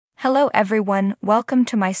Hello everyone, welcome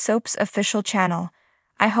to my soap's official channel.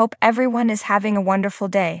 I hope everyone is having a wonderful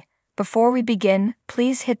day. Before we begin,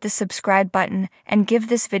 please hit the subscribe button and give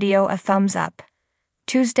this video a thumbs up.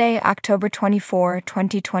 Tuesday, October 24,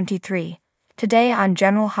 2023. Today on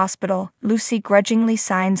General Hospital, Lucy grudgingly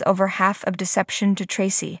signs over half of deception to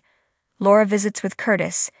Tracy. Laura visits with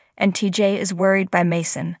Curtis, and TJ is worried by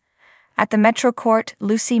Mason. At the Metro Court,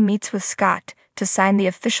 Lucy meets with Scott to sign the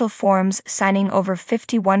official forms, signing over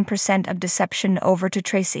 51% of deception over to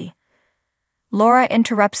Tracy. Laura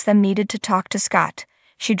interrupts them, needed to talk to Scott.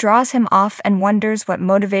 She draws him off and wonders what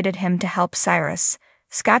motivated him to help Cyrus.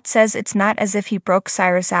 Scott says it's not as if he broke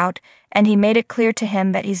Cyrus out, and he made it clear to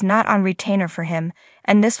him that he's not on retainer for him,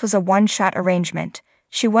 and this was a one-shot arrangement.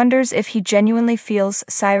 She wonders if he genuinely feels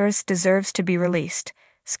Cyrus deserves to be released.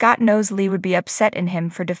 Scott knows Lee would be upset in him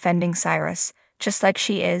for defending Cyrus, just like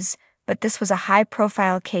she is, but this was a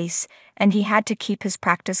high-profile case, and he had to keep his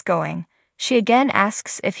practice going. She again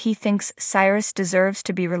asks if he thinks Cyrus deserves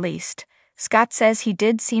to be released. Scott says he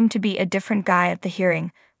did seem to be a different guy at the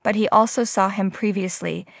hearing, but he also saw him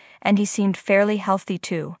previously, and he seemed fairly healthy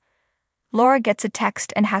too. Laura gets a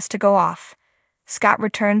text and has to go off. Scott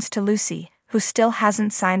returns to Lucy, who still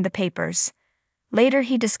hasn't signed the papers. Later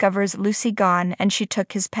he discovers Lucy gone and she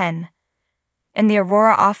took his pen. In the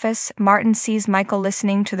Aurora office, Martin sees Michael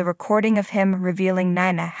listening to the recording of him revealing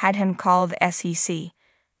Nina had him call the SEC.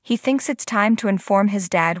 He thinks it's time to inform his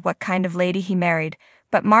dad what kind of lady he married,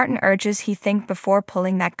 but Martin urges he think before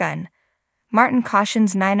pulling that gun. Martin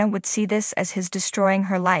cautions Nina would see this as his destroying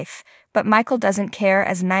her life, but Michael doesn't care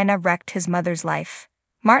as Nina wrecked his mother's life.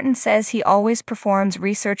 Martin says he always performs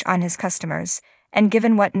research on his customers, and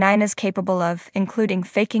given what Nina's capable of, including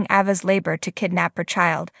faking Ava's labor to kidnap her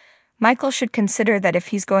child, Michael should consider that if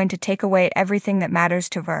he's going to take away everything that matters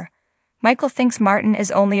to her. Michael thinks Martin is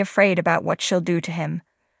only afraid about what she'll do to him.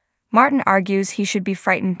 Martin argues he should be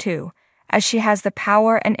frightened too, as she has the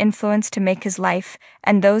power and influence to make his life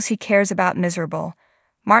and those he cares about miserable.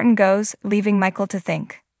 Martin goes, leaving Michael to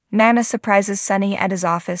think. Nana surprises Sonny at his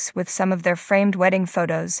office with some of their framed wedding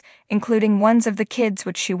photos, including ones of the kids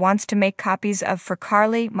which she wants to make copies of for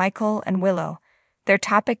Carly, Michael, and Willow. Their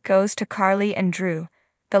topic goes to Carly and Drew,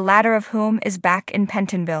 the latter of whom is back in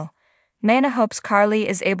Pentonville. Nana hopes Carly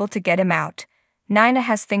is able to get him out. Nina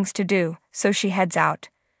has things to do, so she heads out.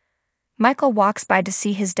 Michael walks by to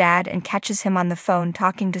see his dad and catches him on the phone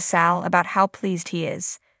talking to Sal about how pleased he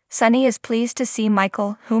is. Sonny is pleased to see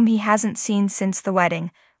Michael, whom he hasn't seen since the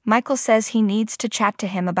wedding. Michael says he needs to chat to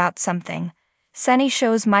him about something. Sonny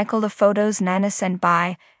shows Michael the photos Nina sent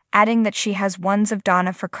by, adding that she has ones of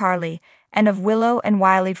Donna for Carly, and of Willow and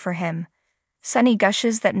Wiley for him. Sonny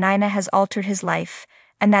gushes that Nina has altered his life,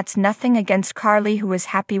 and that's nothing against Carly, who is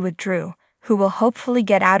happy with Drew, who will hopefully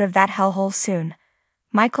get out of that hellhole soon.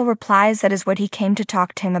 Michael replies that is what he came to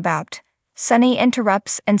talk to him about. Sonny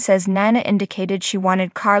interrupts and says Nina indicated she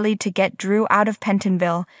wanted Carly to get Drew out of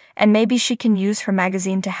Pentonville, and maybe she can use her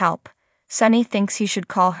magazine to help. Sonny thinks he should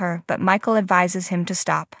call her, but Michael advises him to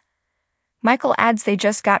stop. Michael adds they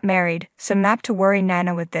just got married, so not to worry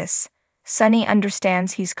Nina with this. Sonny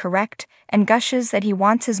understands he's correct, and gushes that he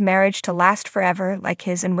wants his marriage to last forever like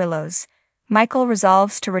his and Willow's. Michael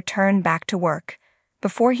resolves to return back to work.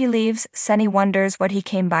 Before he leaves, Sonny wonders what he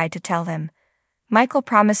came by to tell him. Michael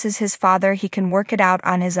promises his father he can work it out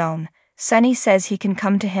on his own. Sonny says he can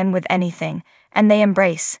come to him with anything, and they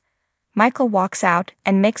embrace. Michael walks out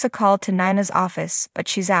and makes a call to Nina's office, but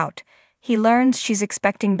she's out. He learns she's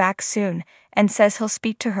expecting back soon, and says he'll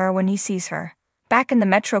speak to her when he sees her. Back in the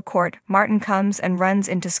Metro Court, Martin comes and runs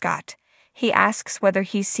into Scott. He asks whether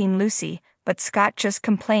he's seen Lucy, but Scott just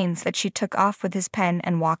complains that she took off with his pen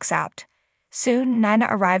and walks out. Soon, Nina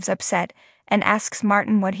arrives upset and asks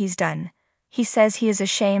Martin what he's done. He says he is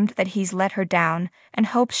ashamed that he's let her down and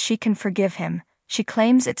hopes she can forgive him. She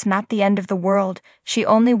claims it's not the end of the world, she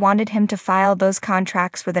only wanted him to file those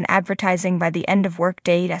contracts with an advertising by the end of work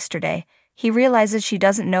day yesterday. He realizes she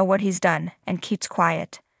doesn't know what he's done and keeps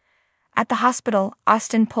quiet. At the hospital,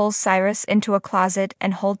 Austin pulls Cyrus into a closet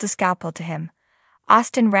and holds a scalpel to him.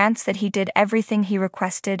 Austin rants that he did everything he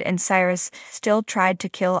requested and Cyrus still tried to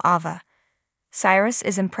kill Ava. Cyrus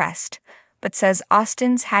is impressed, but says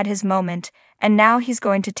Austin's had his moment, and now he's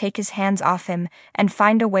going to take his hands off him and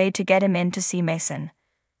find a way to get him in to see Mason.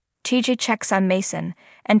 TJ checks on Mason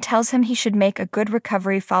and tells him he should make a good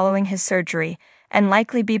recovery following his surgery and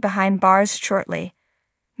likely be behind bars shortly.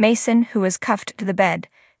 Mason, who is cuffed to the bed,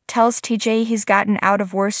 tells TJ he's gotten out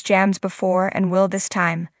of worse jams before and will this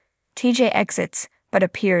time. TJ exits, but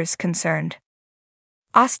appears concerned.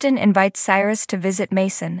 Austin invites Cyrus to visit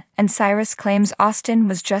Mason, and Cyrus claims Austin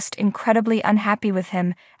was just incredibly unhappy with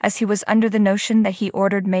him as he was under the notion that he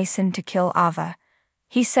ordered Mason to kill Ava.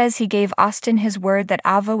 He says he gave Austin his word that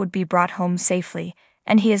Ava would be brought home safely,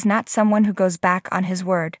 and he is not someone who goes back on his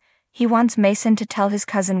word. He wants Mason to tell his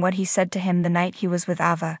cousin what he said to him the night he was with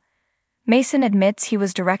Ava. Mason admits he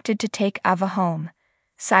was directed to take Ava home.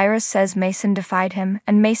 Cyrus says Mason defied him,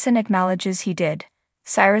 and Mason acknowledges he did.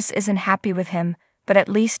 Cyrus isn't happy with him, but at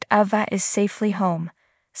least Ava is safely home.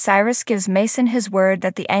 Cyrus gives Mason his word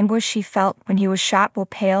that the anguish he felt when he was shot will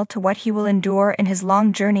pale to what he will endure in his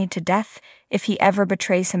long journey to death if he ever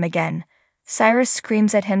betrays him again. Cyrus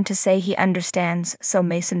screams at him to say he understands, so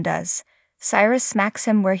Mason does. Cyrus smacks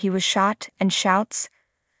him where he was shot and shouts,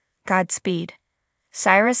 "Godspeed."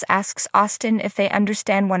 Cyrus asks Austin if they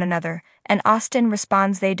understand one another, and Austin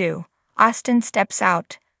responds they do. Austin steps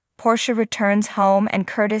out. Portia returns home and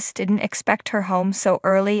Curtis didn't expect her home so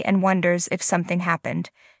early and wonders if something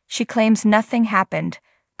happened. She claims nothing happened.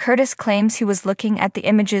 Curtis claims he was looking at the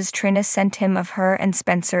images Trina sent him of her and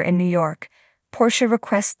Spencer in New York. Portia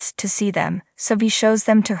requests to see them, so he shows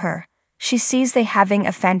them to her. She sees they having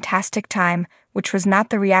a fantastic time, which was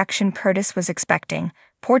not the reaction Curtis was expecting.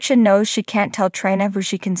 Portia knows she can't tell Trina who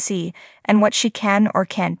she can see and what she can or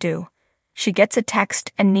can't do. She gets a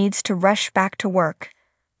text and needs to rush back to work.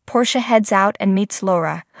 Portia heads out and meets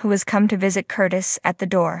Laura, who has come to visit Curtis, at the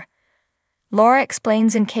door. Laura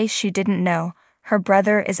explains in case she didn't know, her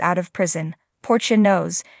brother is out of prison. Portia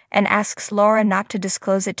knows, and asks Laura not to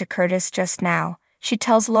disclose it to Curtis just now. She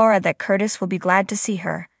tells Laura that Curtis will be glad to see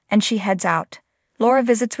her, and she heads out. Laura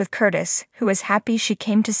visits with Curtis, who is happy she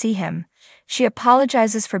came to see him. She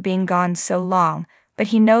apologizes for being gone so long, but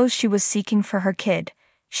he knows she was seeking for her kid.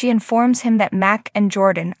 She informs him that Mac and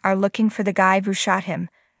Jordan are looking for the guy who shot him.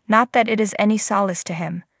 Not that it is any solace to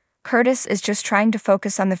him. Curtis is just trying to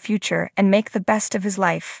focus on the future and make the best of his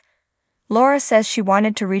life. Laura says she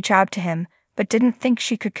wanted to reach out to him, but didn't think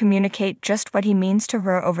she could communicate just what he means to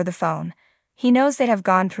her over the phone. He knows they have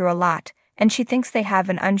gone through a lot, and she thinks they have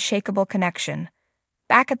an unshakable connection.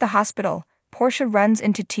 Back at the hospital, Portia runs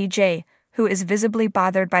into TJ, who is visibly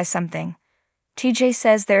bothered by something. TJ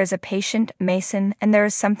says there is a patient, Mason, and there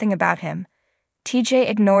is something about him. TJ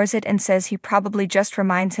ignores it and says he probably just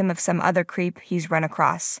reminds him of some other creep he's run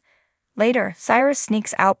across. Later, Cyrus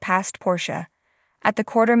sneaks out past Portia. At the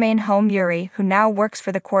Quartermain home, Yuri, who now works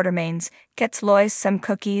for the Quartermains, gets Lois some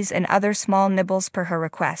cookies and other small nibbles per her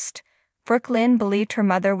request. Brooklyn believed her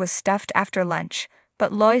mother was stuffed after lunch,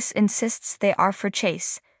 but Lois insists they are for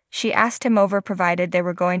Chase. She asked him over provided they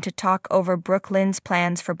were going to talk over Brooklyn's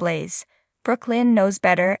plans for Blaze. Brooklyn knows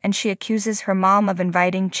better and she accuses her mom of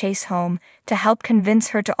inviting Chase home to help convince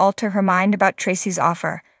her to alter her mind about Tracy's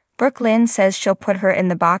offer. Brooklyn says she'll put her in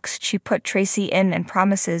the box she put Tracy in and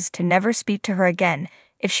promises to never speak to her again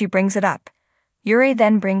if she brings it up. Yuri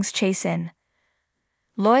then brings Chase in.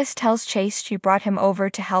 Lois tells Chase she brought him over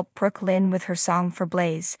to help Brooklyn with her song for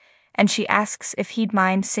Blaze, and she asks if he'd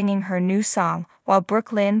mind singing her new song while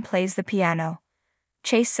Brooklyn plays the piano.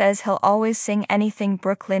 Chase says he'll always sing anything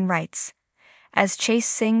Brooklyn writes. As Chase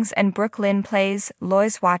sings and Brooklyn plays,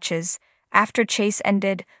 Lois watches. After Chase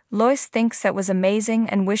ended, Lois thinks that was amazing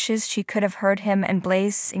and wishes she could have heard him and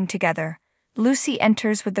Blaze sing together. Lucy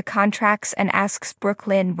enters with the contracts and asks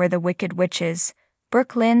Brooklyn where the Wicked Witch is.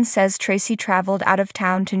 Brooklyn says Tracy traveled out of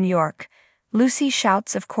town to New York. Lucy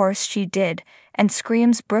shouts of course she did, and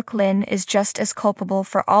screams Brooklyn is just as culpable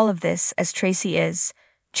for all of this as Tracy is.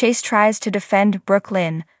 Chase tries to defend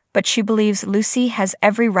Brooklyn, but she believes Lucy has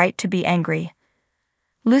every right to be angry.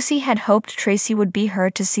 Lucy had hoped Tracy would be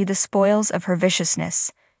her to see the spoils of her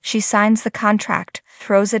viciousness. She signs the contract,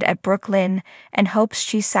 throws it at Brooklyn, and hopes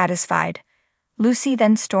she's satisfied. Lucy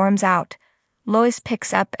then storms out. Lois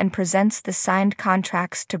picks up and presents the signed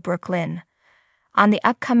contracts to Brooklyn. On the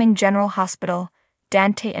upcoming General Hospital,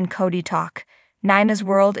 Dante and Cody talk. Nina's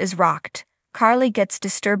world is rocked. Carly gets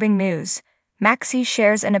disturbing news. Maxie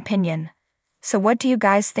shares an opinion. So what do you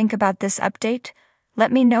guys think about this update?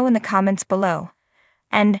 Let me know in the comments below.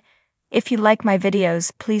 And if you like my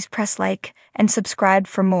videos, please press like and subscribe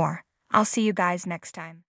for more. I'll see you guys next time.